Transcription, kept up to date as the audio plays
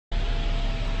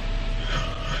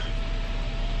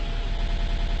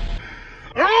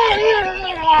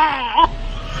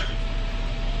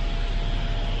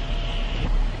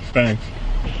Thanks.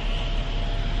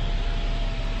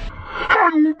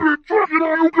 How you been drinking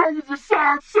all you got with your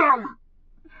side salad?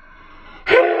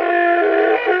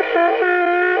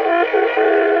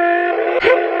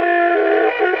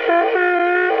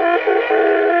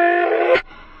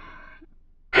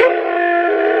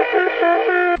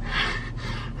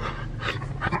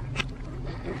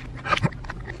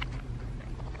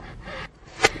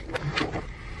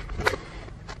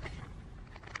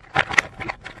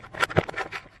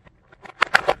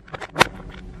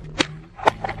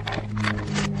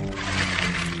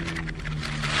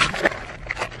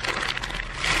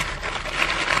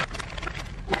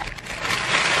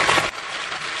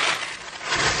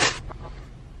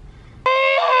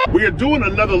 We are doing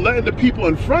another letting the people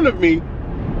in front of me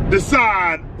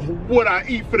decide what I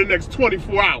eat for the next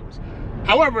 24 hours.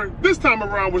 However, this time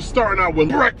around we're starting out with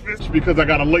breakfast because I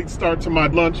got a late start to my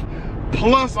lunch.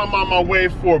 Plus I'm on my way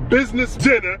for business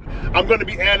dinner. I'm gonna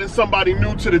be adding somebody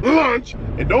new to the lunch.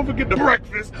 And don't forget the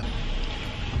breakfast.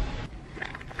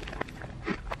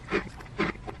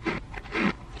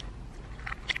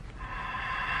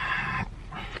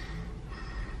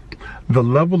 The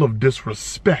level of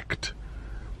disrespect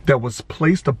that was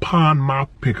placed upon my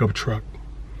pickup truck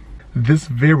this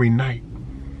very night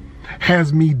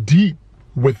has me deep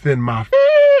within my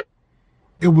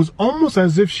It was almost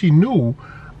as if she knew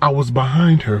I was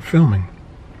behind her filming.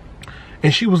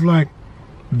 And she was like,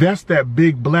 that's that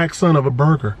big black son of a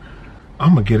burger.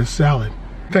 I'm gonna get a salad.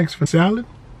 Thanks for salad.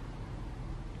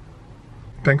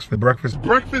 Thanks for breakfast.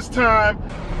 Breakfast time.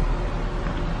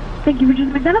 Thank you for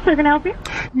choosing McDonald's. How can I help you?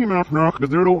 You know, because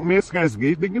they don't miss guys.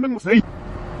 They can say.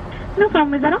 No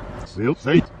problem, is that all? Still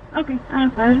say. Okay,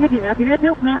 I'm sorry with you. I'll give you that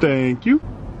milk now. Thank you.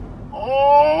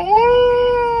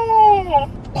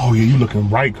 Oh, yeah, you looking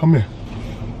right. Come here.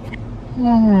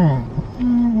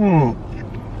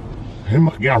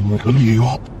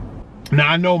 Now,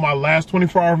 I know my last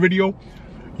 24-hour video,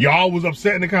 y'all was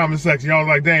upset in the comment section. Y'all was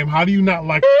like, damn, how do you not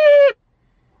like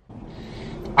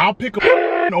I'll pick a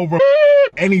over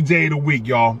any day of the week,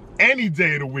 y'all. Any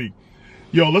day of the week.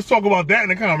 Yo, let's talk about that in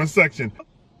the comment section.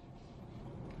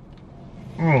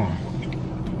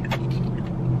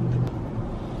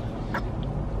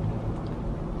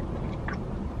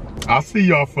 I'll see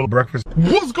y'all for breakfast.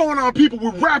 What's going on, people?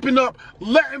 We're wrapping up,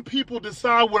 letting people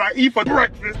decide what I eat for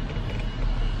breakfast.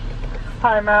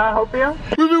 Hi, may I help you?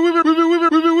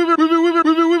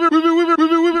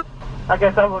 I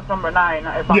guess that was number 9,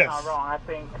 if I'm not wrong, I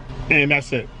think. And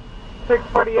that's it.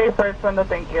 648 first window,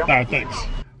 thank you. All right, thanks.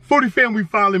 40 fam, we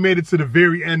finally made it to the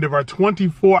very end of our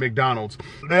 24 McDonald's.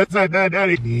 That's that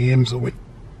damn so wait.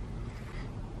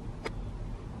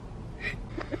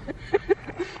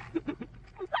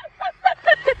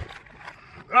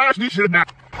 Actually, should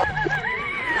not.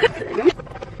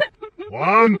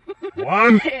 One.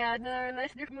 Yeah, no,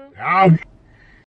 let's just move. Ow.